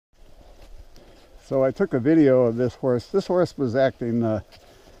So I took a video of this horse. This horse was acting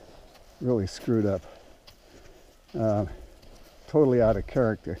really screwed up, totally out of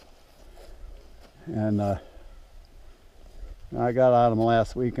character. And I got on him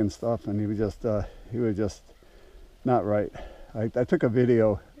last week and stuff, and he was just not right. I took a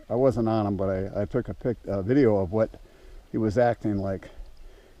video. I wasn't on him, but I took a video of what he was acting like,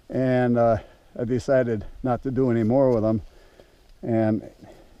 and I decided not to do any more with him. And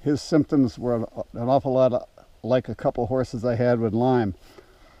his symptoms were an awful lot like a couple horses I had with Lyme.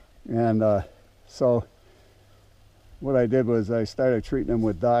 And so what I did was I started treating him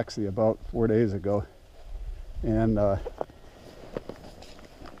with doxy about 4 days ago. And I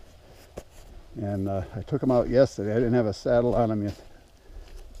took him out yesterday. I didn't have a saddle on him yet.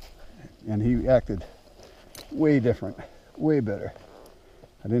 And he acted way different, way better.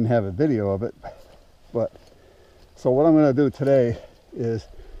 I didn't have a video of it, but so what I'm going to do today is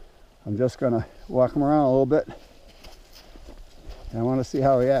I'm just going to walk him around a little bit, and I want to see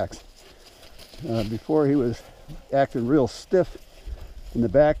how he acts. Before, he was acting real stiff in the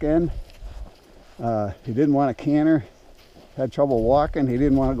back end. He didn't want to canter, had trouble walking, he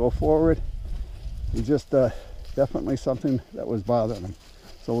didn't want to go forward. He just definitely something that was bothering him.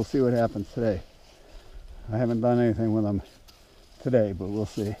 So we'll see what happens today. I haven't done anything with him today, but we'll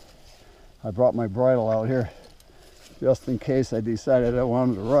see. I brought my bridle out here just in case I decided I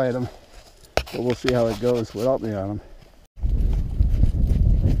wanted to ride him, but we'll see how it goes without me on him.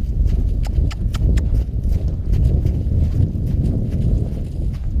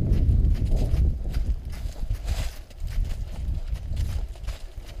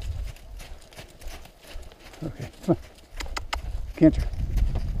 Okay, come on. Canter.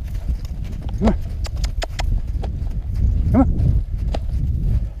 Come on. Come on.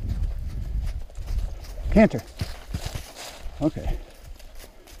 Canter. Okay.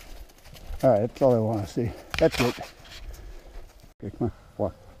 All right, that's all I want to see. That's it. Okay, come on,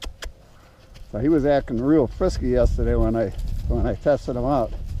 walk. So he was acting real frisky yesterday when I tested him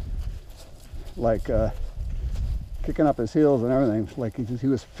out, like kicking up his heels and everything, like he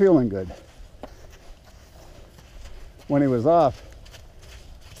was feeling good. When he was off,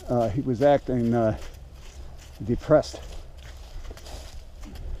 he was acting depressed.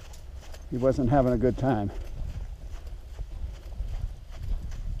 He wasn't having a good time.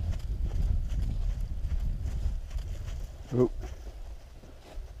 Ooh.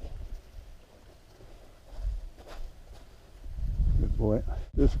 Good boy.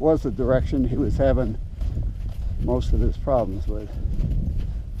 This was the direction he was having most of his problems with.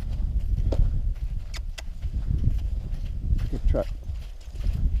 Good truck.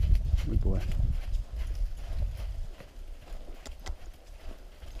 Good boy.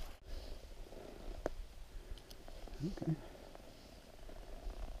 Okay.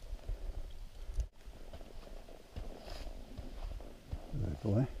 Good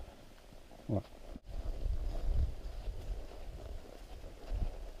boy. What?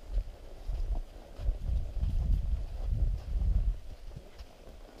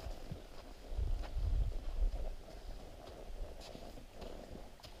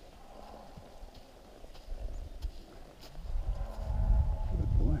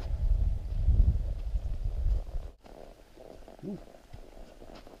 Good boy. Ooh.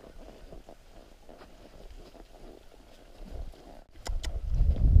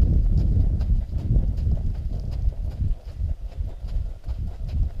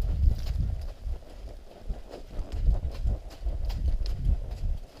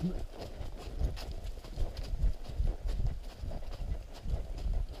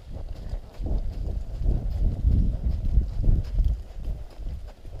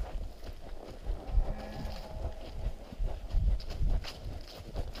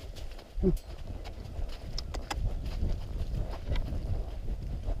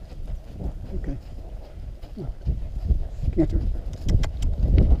 Okay. Canter.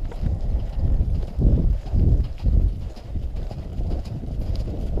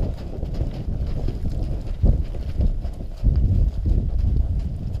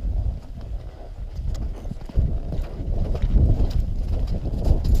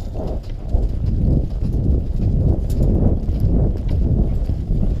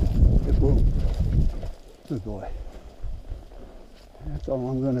 Good boy. That's all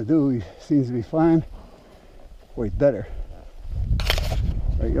I'm going to do. He seems to be fine. Boy, he's better.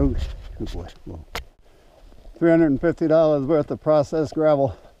 Right, Yogi? Good boy. Whoa. $350 worth of processed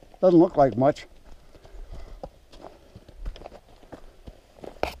gravel. Doesn't look like much.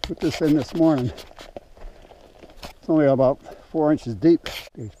 Put this in this morning. It's only about 4 inches deep.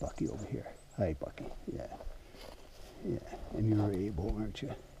 There's Bucky over here. Hi, Bucky. Yeah. Yeah. And you're able, aren't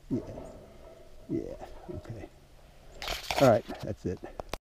you? Yeah. Yeah, okay. All right, that's it.